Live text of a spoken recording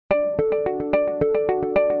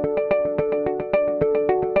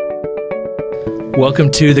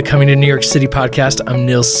Welcome to the Coming to New York City podcast. I'm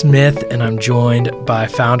Neil Smith, and I'm joined by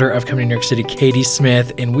founder of Coming to New York City, Katie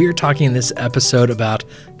Smith, and we are talking in this episode about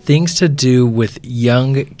things to do with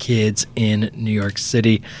young kids in New York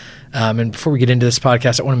City. And before we get into this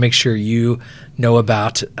podcast, I want to make sure you know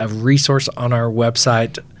about a resource on our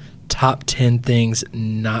website, Top 10 Things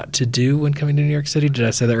Not to Do When Coming to New York City. Did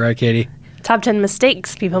I say that right, Katie? Top 10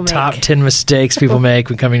 mistakes people make. Top 10 mistakes people make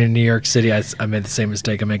when coming to New York City. I made the same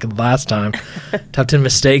mistake I made last time. Top 10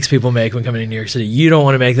 mistakes people make when coming to New York City. You don't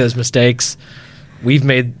want to make those mistakes. We've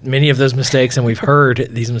made many of those mistakes, and we've heard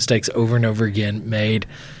these mistakes over and over again made.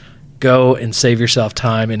 Go and save yourself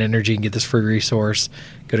time and energy and get this free resource.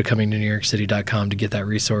 Go to comingtonewyorkcity.com to get that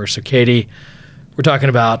resource. So, Katie, we're talking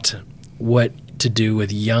about what to do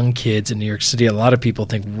with young kids in New York City. A lot of people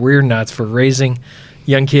think we're nuts for raising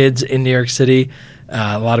young kids in New York City.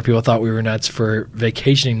 A lot of people thought we were nuts for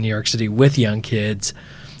vacationing in New York City with young kids.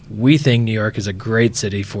 We think New York is a great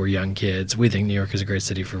city for young kids. We think New York is a great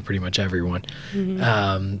city for pretty much everyone.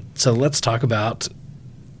 Mm-hmm. So let's talk about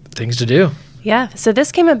things to do. Yeah. So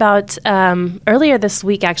this came about earlier this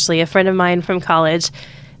week, actually. A friend of mine from college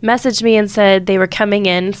messaged me and said they were coming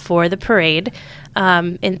in for the parade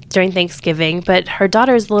during Thanksgiving, but her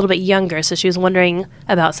daughter is a little bit younger, so she was wondering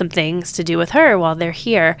about some things to do with her while they're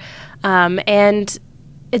here. And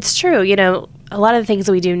it's true, you know, a lot of the things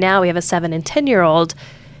that we do now, we have a 7 and 10-year-old,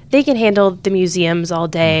 they can handle the museums all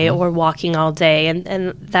day or walking all day and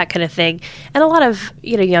that kind of thing. And a lot of,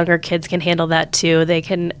 younger kids can handle that too. They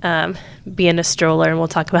can be in a stroller, and we'll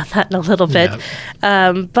talk about that in a little bit.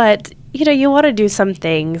 Yep. But you want to do some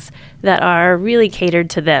things that are really catered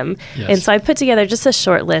to them. Yes. And so I put together just a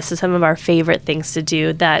short list of some of our favorite things to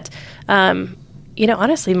do that,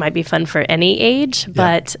 honestly might be fun for any age,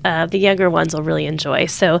 but the younger ones will really enjoy.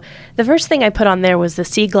 So the first thing I put on there was the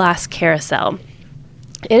Sea Glass Carousel.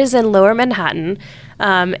 It is in Lower Manhattan,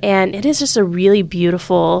 and it is just a really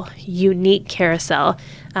beautiful, unique carousel.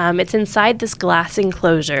 It's inside this glass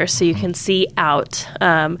enclosure, so you can see out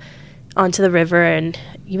onto the river, and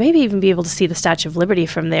you may even be able to see the Statue of Liberty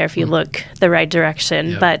from there if you look the right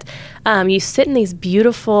direction. Yep. But you sit in these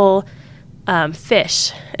beautiful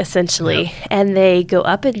fish, essentially, and they go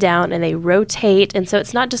up and down, and they rotate, and so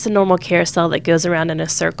it's not just a normal carousel that goes around in a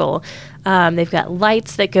circle. They've got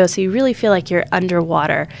lights that go, so you really feel like you're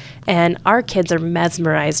underwater, and our kids are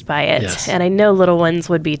mesmerized by it, and I know little ones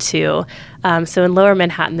would be too. So in Lower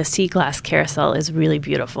Manhattan, the Sea Glass Carousel is really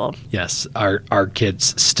beautiful. Yes, our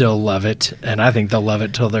kids still love it, and I think they'll love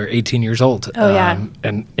it till they're 18 years old. Oh, yeah.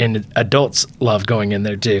 And adults love going in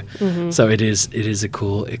there too. Mm-hmm. So it is a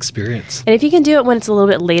cool experience. And if you can do it when it's a little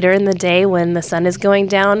bit later in the day when the sun is going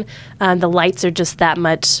down, the lights are just that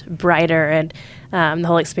much brighter, and the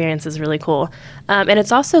whole experience is really cool. And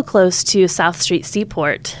it's also close to South Street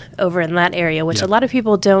Seaport over in that area, which a lot of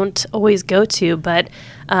people don't always go to, but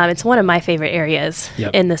it's one of my favorite areas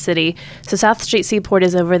in the city. So South Street Seaport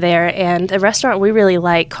is over there, and a restaurant we really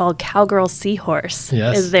like called Cowgirl Seahorse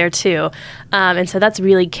is there too. And so that's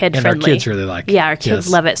really kid-friendly. And our kids really like it. Yeah, our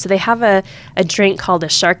kids love it. So they have a drink called a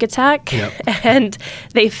Shark Attack, and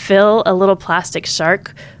they fill a little plastic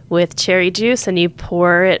shark with cherry juice, and you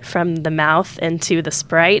pour it from the mouth into the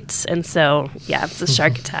Sprite. And so, it's a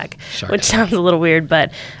Shark Attack, which sounds a little weird,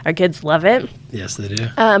 but our kids love it. Yes, they do.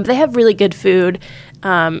 They have really good food.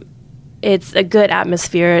 It's a good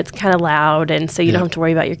atmosphere. It's kind of loud, and so you don't have to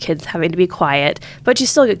worry about your kids having to be quiet, but you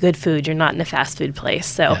still get good food. You're not in a fast food place.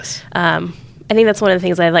 So I think that's one of the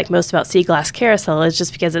things I like most about Sea Glass Carousel is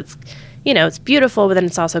just because it's, it's beautiful, but then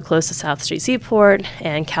it's also close to South Street Seaport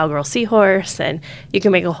and Cowgirl Seahorse, and you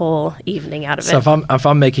can make a whole evening out of it. So if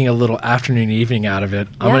I'm making a little afternoon evening out of it,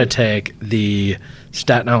 I'm going to take the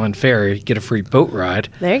Staten Island Ferry, get a free boat ride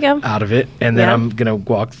there you go. Out of it, and then I'm going to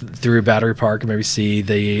walk through Battery Park and maybe see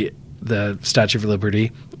the Statue of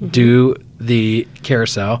Liberty, do the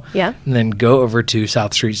carousel, and then go over to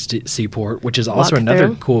South Street Seaport, which is also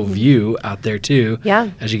another cool view out there too,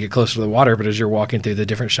 as you get closer to the water, but as you're walking through the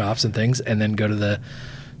different shops and things, and then go to the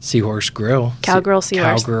Seahorse Grill. Cowgirl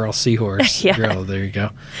Seahorse. Cowgirl Seahorse Grill, there you go.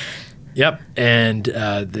 Yep, and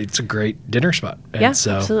it's a great dinner spot. And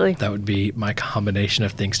so absolutely. That would be my combination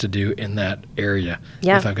of things to do in that area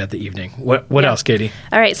if I've got the evening. What else, Katie?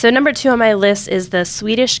 All right, so number 2 on my list is the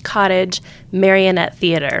Swedish Cottage Marionette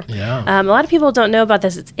Theater. Yeah. A lot of people don't know about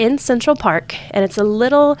this. It's in Central Park, and it's a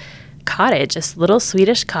little cottage, this little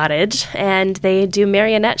Swedish cottage, and they do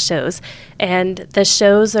marionette shows. And the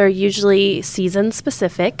shows are usually season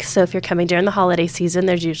specific. So if you're coming during the holiday season,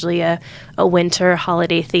 there's usually a winter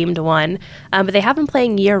holiday themed one. But they have them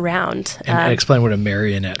playing year round. And explain what a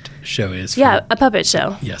marionette show is. Yeah, a puppet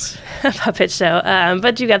show. Yes. A puppet show.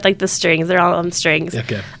 But you got like the strings. They're all on strings.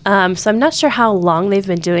 Okay. So I'm not sure how long they've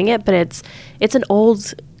been doing it, but it's an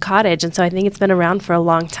old cottage. And so I think it's been around for a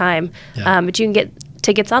long time. Yeah. But you can get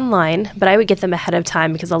tickets online, but I would get them ahead of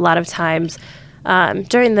time because a lot of times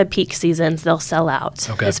during the peak seasons, they'll sell out,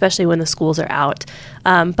 especially when the schools are out.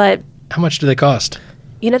 But how much do they cost?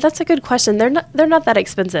 That's a good question. They're not that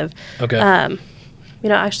expensive. Okay.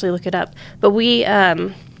 Actually look it up. But we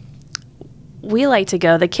like to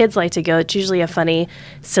go. The kids like to go. It's usually a funny,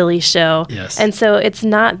 silly show. Yes. And so it's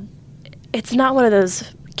not one of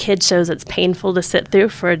those kid shows that's painful to sit through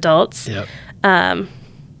for adults. Yep.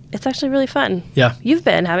 It's actually really fun. Yeah. You've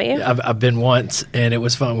been, haven't you? Yeah, I've been once, and it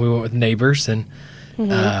was fun. We went with neighbors, and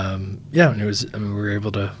and it was. I mean, we were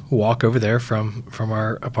able to walk over there from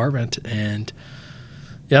our apartment, and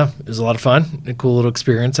yeah, it was a lot of fun. A cool little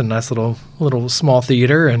experience, and a nice little small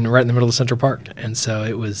theater, and right in the middle of Central Park. And so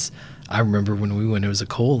it was. I remember when we went, it was a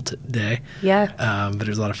cold day. Yeah. But it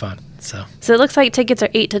was a lot of fun. So it looks like tickets are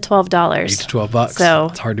 $8 to $12. $8 to $12. So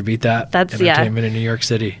it's hard to beat that. That's entertainment in New York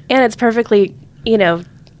City, and it's perfectly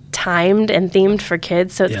timed and themed for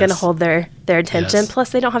kids, so it's going to hold their attention. Yes. Plus,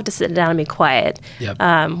 they don't have to sit down and be quiet,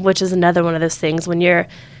 Yep. Which is another one of those things when you're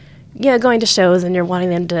going to shows and you're wanting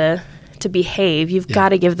them to behave. You've got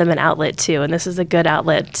to give them an outlet too, and this is a good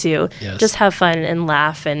outlet to just have fun and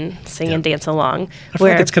laugh and sing and dance along. I feel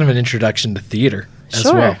like it's kind of an introduction to theater as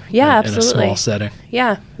well. Yeah, in absolutely. a small setting.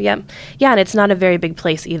 Yeah, and it's not a very big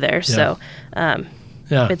place either, so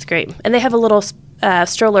it's great. And they have a little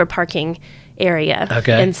stroller parking area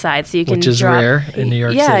inside, so you can which is rare in New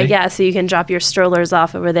York City. Yeah, so you can drop your strollers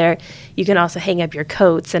off over there. You can also hang up your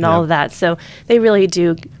coats and all of that. So they really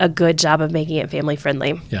do a good job of making it family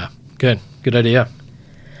friendly. Yeah, good idea.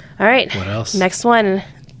 All right. What else? Next one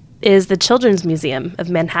is the Children's Museum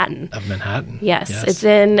of Manhattan. Yes. It's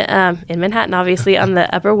in Manhattan, obviously, on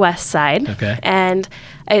the Upper West Side. Okay. And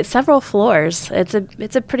it's several floors. It's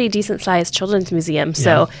a pretty decent sized children's museum.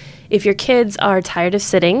 So if your kids are tired of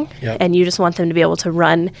sitting and you just want them to be able to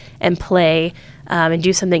run and play and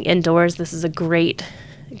do something indoors, this is a great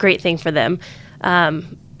thing for them.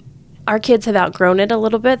 Our kids have outgrown it a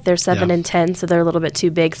little bit. They're 7 and 10, so they're a little bit too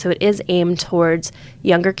big. So it is aimed towards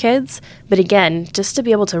younger kids. But again, just to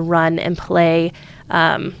be able to run and play.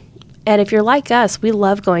 And if you're like us, we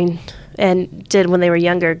love going, and did when they were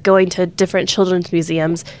younger, going to different children's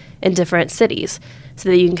museums in different cities so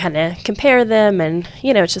that you can kind of compare them. And,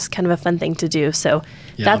 it's just kind of a fun thing to do. So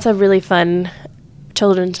that's a really fun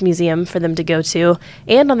children's museum for them to go to.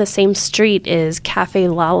 And on the same street is Cafe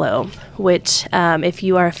Lalo, which if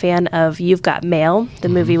you are a fan of You've Got Mail, the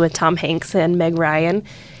movie with Tom Hanks and Meg Ryan,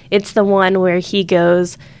 it's the one where he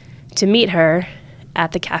goes to meet her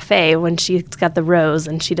at the cafe when she's got the rose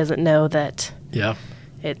and she doesn't know that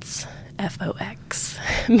it's FOX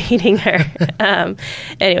meeting her.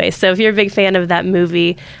 Anyway, so if you're a big fan of that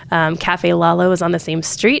movie, Cafe Lalo is on the same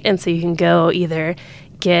street, and so you can go either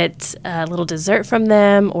get a little dessert from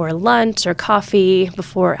them or lunch or coffee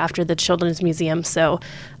before or after the children's museum. So,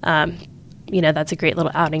 that's a great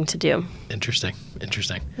little outing to do. Interesting.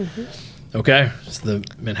 Okay, it's the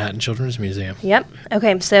Manhattan Children's Museum. Yep.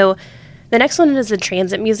 Okay, so the next one is the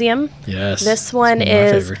Transit Museum. Yes. This one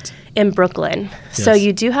is in Brooklyn. Yes. So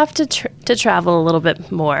you do have to travel a little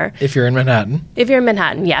bit more. If you're in Manhattan.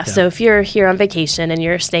 Yeah. So if you're here on vacation and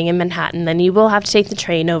you're staying in Manhattan, then you will have to take the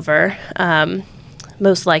train over.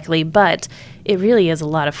 Most likely, but it really is a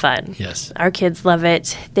lot of fun. Yes. Our kids love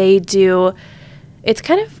it. They do. It's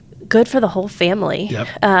kind of good for the whole family.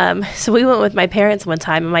 Yep. So we went with my parents one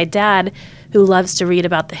time, and my dad, who loves to read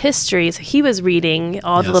about the history, so he was reading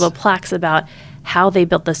all the little plaques about how they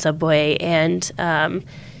built the subway and,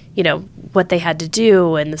 what they had to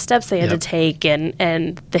do and the steps they had to take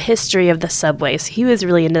and the history of the subway. So he was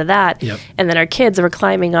really into that. Yep. And then our kids were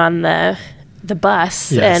climbing on the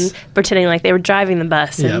bus and pretending like they were driving the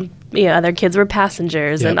bus and other kids were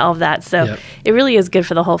passengers and all of that. So it really is good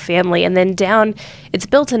for the whole family. And then down, it's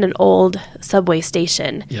built in an old subway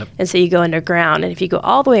station. And so you go underground. And if you go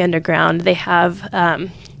all the way underground, they have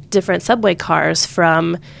different subway cars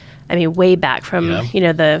from, way back from,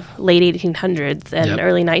 the late 1800s and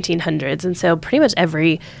early 1900s. And so pretty much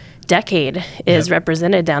every decade is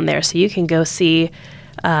represented down there. So you can go see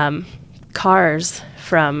cars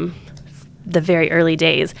from the very early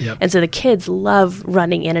days. And so the kids love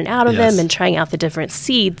running in and out of them and trying out the different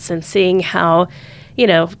seats and seeing how,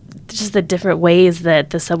 just the different ways that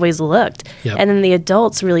the subways looked. Yep. And then the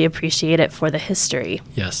adults really appreciate it for the history.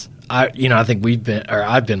 Yes. I think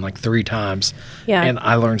I've been like 3 times, Yeah. and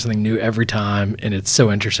I learn something new every time, and it's so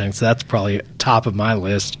interesting. So that's probably top of my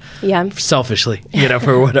list. Yeah. Selfishly,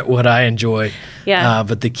 for what I enjoy. Yeah.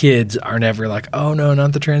 But the kids are never like, oh no,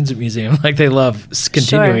 not the Transit Museum. Like they love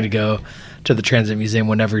continuing Sure. to go to the Transit Museum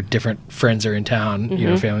whenever different friends are in town,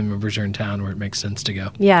 family members are in town where it makes sense to go.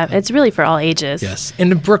 Yeah, it's really for all ages. Yes.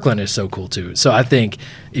 And Brooklyn is so cool too. So I think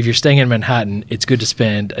if you're staying in Manhattan, it's good to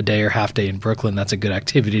spend a day or half day in Brooklyn. That's a good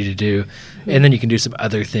activity to do. And then you can do some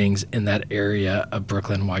other things in that area of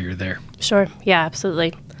Brooklyn while you're there. Sure. Yeah,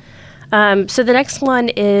 absolutely. So the next one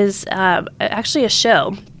is actually a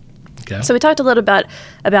show. Okay. So we talked a little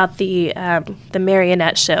about the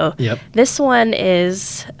marionette show. Yep. This one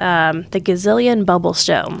is the Gazillion Bubble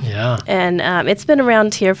Show. Yeah. And it's been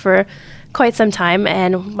around here for quite some time,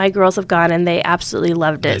 and my girls have gone, and they absolutely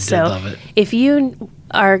loved it. They did love it. If you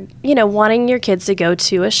are, wanting your kids to go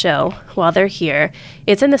to a show while they're here,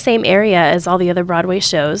 it's in the same area as all the other Broadway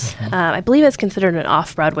shows. I believe it's considered an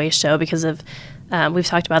off-Broadway show because of, we've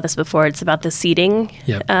talked about this before, it's about the seating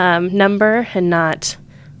Yep. number and not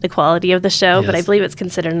the quality of the show, but I Yes. believe it's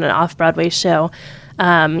considered an off-Broadway show.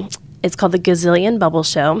 It's called the Gazillion Bubble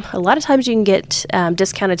Show. A lot of times you can get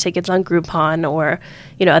discounted tickets on Groupon or,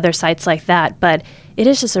 other sites like that, but it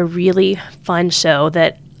is just a really fun show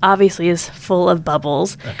that obviously is full of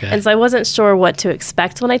bubbles. Okay. And so I wasn't sure what to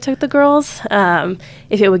expect when I took the girls,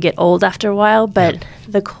 if it would get old after a while, but Yep.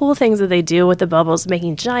 the cool things that they do with the bubbles,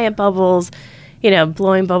 making giant bubbles,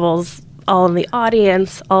 blowing bubbles all in the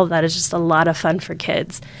audience, all of that is just a lot of fun for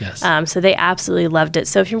kids. Yes. So they absolutely loved it.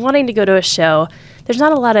 So if you're wanting to go to a show, there's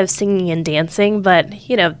not a lot of singing and dancing, but,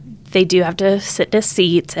 they do have to sit in a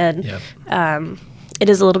seat, and Yep. it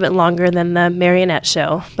is a little bit longer than the marionette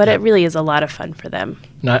show, but Yep. it really is a lot of fun for them.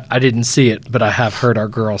 I didn't see it, but I have heard our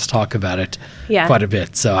girls talk about it Yeah. quite a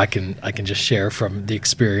bit. So I can just share from the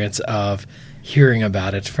experience of hearing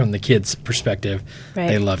about it from the kids' perspective. Right.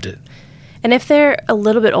 They loved it. And if they're a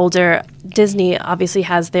little bit older, Disney obviously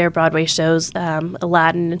has their Broadway shows.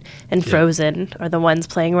 Aladdin and Frozen are the ones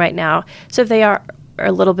playing right now. So if they are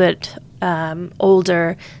a little bit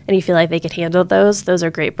older and you feel like they could handle those are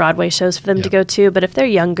great Broadway shows for them to Yep. go to. But if they're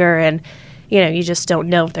younger and, you just don't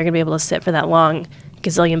know if they're going to be able to sit for that long,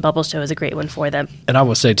 Gazillion Bubble Show is a great one for them. And I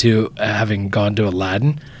will say too, having gone to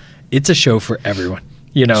Aladdin, it's a show for everyone.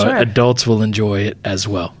 Sure. Adults will enjoy it as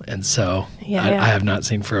well. And so Yeah, I yeah. have not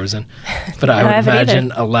seen Frozen, but No, I I would haven't either.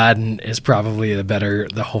 imagine Aladdin is probably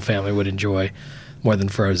the whole family would enjoy more than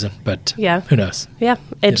Frozen. But Yeah. who knows? Yeah,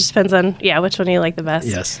 it just depends on, which one you like the best.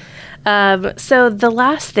 Yes. So the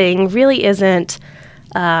last thing really isn't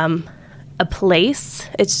a place.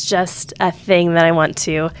 It's just a thing that I want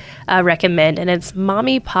to recommend, and it's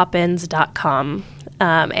mommypoppins.com.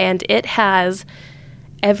 And it has,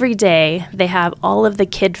 every day, they have all of the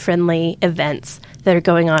kid-friendly events that are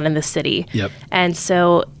going on in the city. Yep. And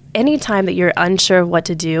so anytime that you're unsure of what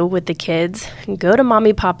to do with the kids, go to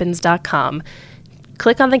mommypoppins.com,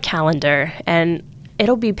 click on the calendar, and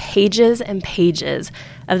it'll be pages and pages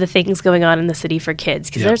of the things going on in the city for kids,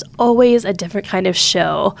 because Yep. there's always a different kind of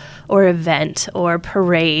show or event or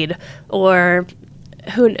parade or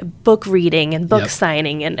book reading and book Yep.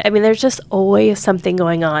 signing. And I mean, there's just always something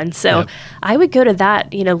going on. So Yep. I would go to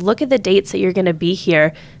that, look at the dates that you're going to be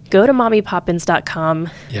here, go to mommypoppins.com,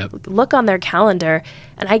 Yep. look on their calendar,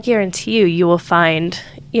 and I guarantee you will find,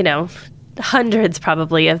 hundreds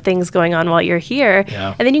probably of things going on while you're here.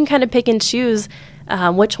 Yeah. And then you can kind of pick and choose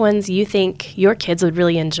which ones you think your kids would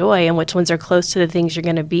really enjoy and which ones are close to the things you're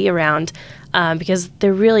going to be around, because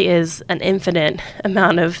there really is an infinite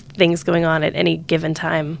amount of things going on at any given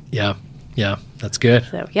time. Yeah. Yeah. That's good.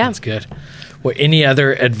 So, yeah. That's good. Well, any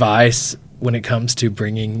other advice when it comes to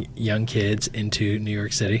bringing young kids into New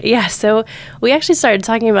York City? Yeah, so we actually started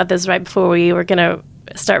talking about this right before we were going to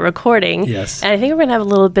start recording. Yes. And I think we're going to have a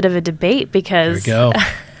little bit of a debate because... Here we go.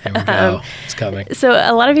 Here we go. It's coming. So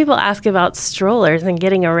a lot of people ask about strollers and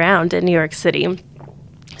getting around in New York City.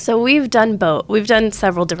 So we've done both. We've done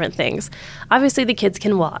several different things. Obviously, the kids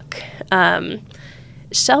can walk.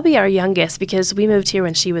 Shelby, our youngest, because we moved here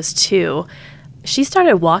when she was 2, she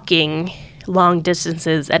started walking long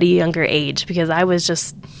distances at a younger age because I was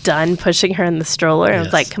just done pushing her in the stroller. And I was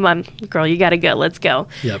Yes. like, come on, girl, you got to go. Let's go.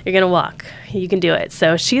 Yep. You're going to walk. You can do it.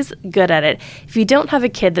 So she's good at it. If you don't have a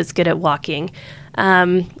kid that's good at walking,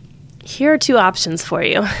 here are 2 options for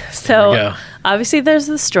you. we So go. obviously there's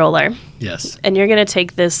the stroller, Yes. and you're going to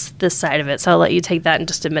take this side of it. So I'll let you take that in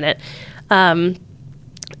just a minute.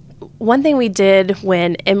 One thing we did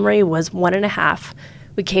when Emery was 1.5,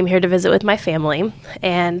 we came here to visit with my family,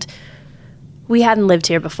 and we hadn't lived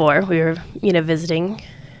here before. We were, visiting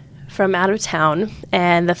from out of town,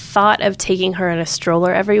 and the thought of taking her in a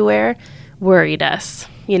stroller everywhere worried us.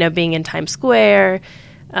 Being in Times Square,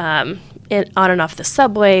 on and off the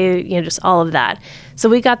subway, just all of that. So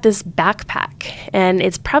we got this backpack, and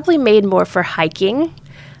it's probably made more for hiking,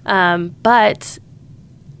 but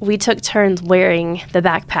we took turns wearing the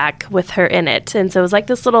backpack with her in it. And so it was like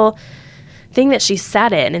this little thing that she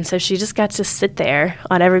sat in. And so she just got to sit there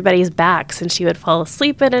on everybody's backs, and she would fall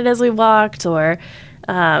asleep in it as we walked, or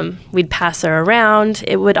we'd pass her around.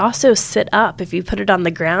 It would also sit up. If you put it on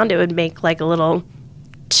the ground, it would make like a little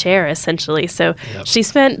chair, essentially. So she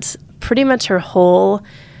spent pretty much her whole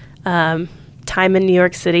time in New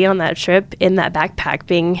York City on that trip in that backpack,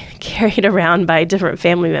 being carried around by different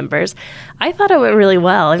family members. I thought it went really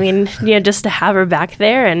well. I mean, just to have her back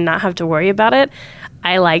there and not have to worry about it,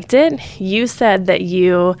 I liked it. You said that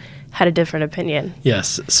you had a different opinion.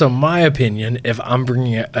 Yes. So my opinion, if I'm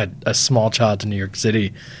bringing a small child to New York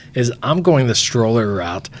City, is I'm going the stroller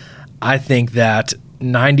route. I think that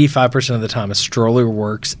 95% of the time a stroller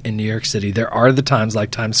works in New York City. There are the times like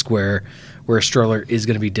Times Square where a stroller is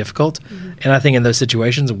going to be difficult. Mm-hmm. And I think in those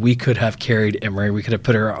situations, we could have carried Emery. We could have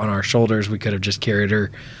put her on our shoulders. We could have just carried her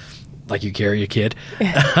like you carry a kid.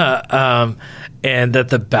 And that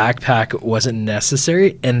the backpack wasn't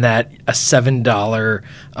necessary, and that a $7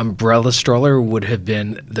 umbrella stroller would have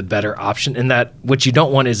been the better option. And that what you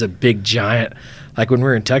don't want is a big giant, like when we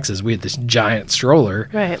were in Texas, we had this giant stroller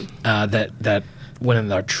that went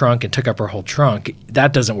in our trunk and took up our whole trunk.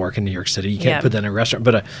 That doesn't work in New York City. You can't put that in a restaurant.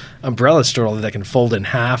 But an umbrella stroller that can fold in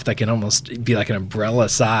half, that can almost be like an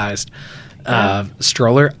umbrella-sized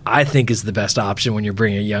stroller, I think is the best option when you're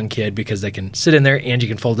bringing a young kid, because they can sit in there and you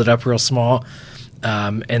can fold it up real small.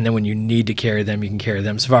 And then when you need to carry them, you can carry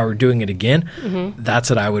them. So if I were doing it again,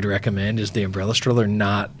 that's what I would recommend, is the umbrella stroller,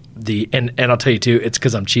 not the and I'll tell you too, it's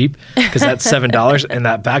because I'm cheap, because that's $7 and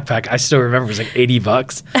that backpack I still remember was like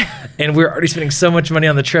 $80, and we were already spending so much money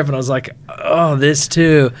on the trip, and I was like, oh, this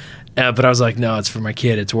too. But I was like, no, it's for my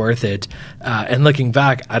kid, it's worth it. And looking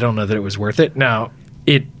back, I don't know that it was worth it. Now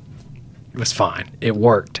it was fine, it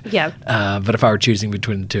worked. But if I were choosing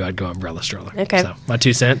between the two, I'd go umbrella stroller. Okay. So my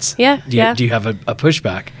 2 cents. Do you have a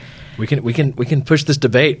pushback? We can push this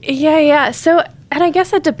debate. So, and I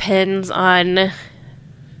guess it depends on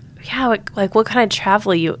what kind of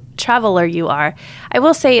traveler you are. I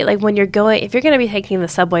will say, like, when you're going, if you're going to be taking the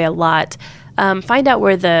subway a lot, find out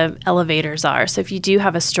where the elevators are. So if you do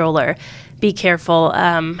have a stroller, be careful.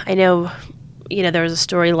 I know, there was a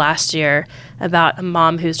story last year about a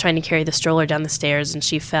mom who was trying to carry the stroller down the stairs, and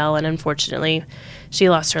she fell, and unfortunately she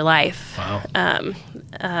lost her life. Wow.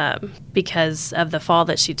 Because of the fall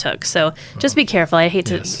that she took. So just be careful. I hate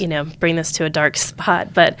to, bring this to a dark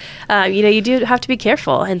spot, but, you do have to be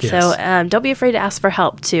careful. And so don't be afraid to ask for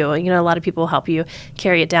help too. A lot of people will help you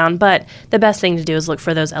carry it down, but the best thing to do is look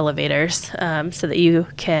for those elevators so that you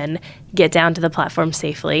can get down to the platform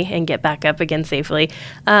safely and get back up again safely.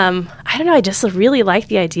 I don't know. I just really like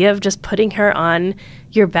the idea of just putting her on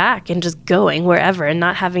your back and just going wherever and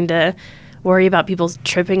not having to worry about people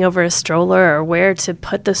tripping over a stroller or where to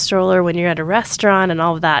put the stroller when you're at a restaurant and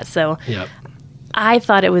all of that. So I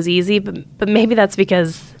thought it was easy, but maybe that's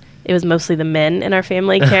because it was mostly the men in our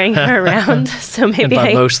family carrying her around. So maybe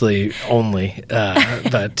mostly only,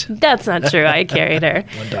 but that's not true. I carried her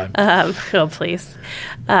one time. Oh, please.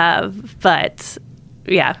 But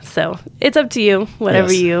yeah, so it's up to you.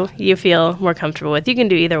 Whatever you feel more comfortable with, you can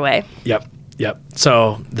do either way. Yep.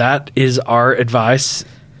 So that is our advice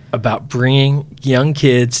about bringing young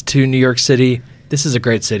kids to New York City. This is a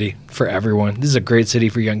great city for everyone. This is a great city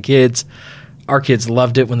for young kids. Our kids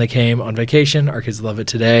loved it when they came on vacation. Our kids love it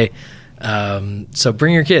today. So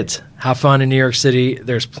bring your kids. Have fun in New York City.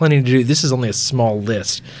 There's plenty to do. This is only a small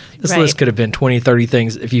list. This list could have been 20, 30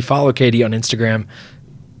 things. If you follow Katie on Instagram,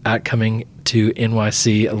 at Coming to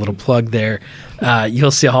NYC, a little plug there, you'll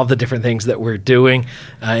see all the different things that we're doing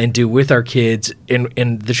and do with our kids.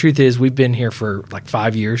 And the truth is, we've been here for like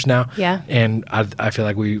 5 years now. Yeah. And I feel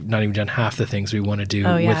like we've not even done half the things we want to do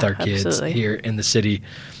with our kids here in the city.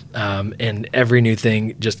 And every new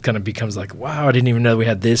thing just kind of becomes like, wow, I didn't even know we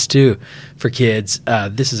had this too for kids.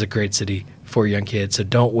 This is a great city for young kids. So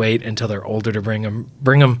don't wait until they're older to bring them.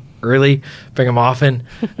 Bring them early, bring them often,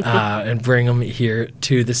 and bring them here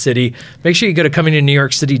to the city. Make sure you go to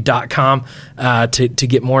comingtonewyorkcity.com to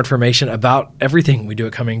get more information about everything we do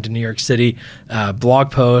at Coming to New York City,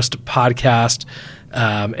 blog post, podcast,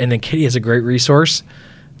 and then Katie has a great resource,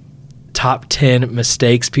 top 10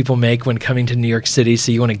 mistakes people make when coming to New York City.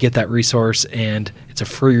 So you want to get that resource, and it's a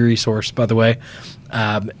free resource, by the way.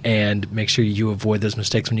 and make sure you avoid those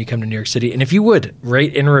mistakes when you come to New York City. And if you would,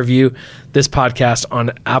 rate and review this podcast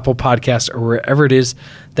on Apple Podcasts or wherever it is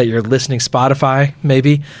that you're listening, Spotify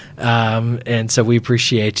maybe. And so we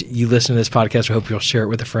appreciate you listening to this podcast. We hope you'll share it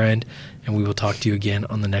with a friend, and we will talk to you again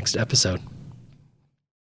on the next episode.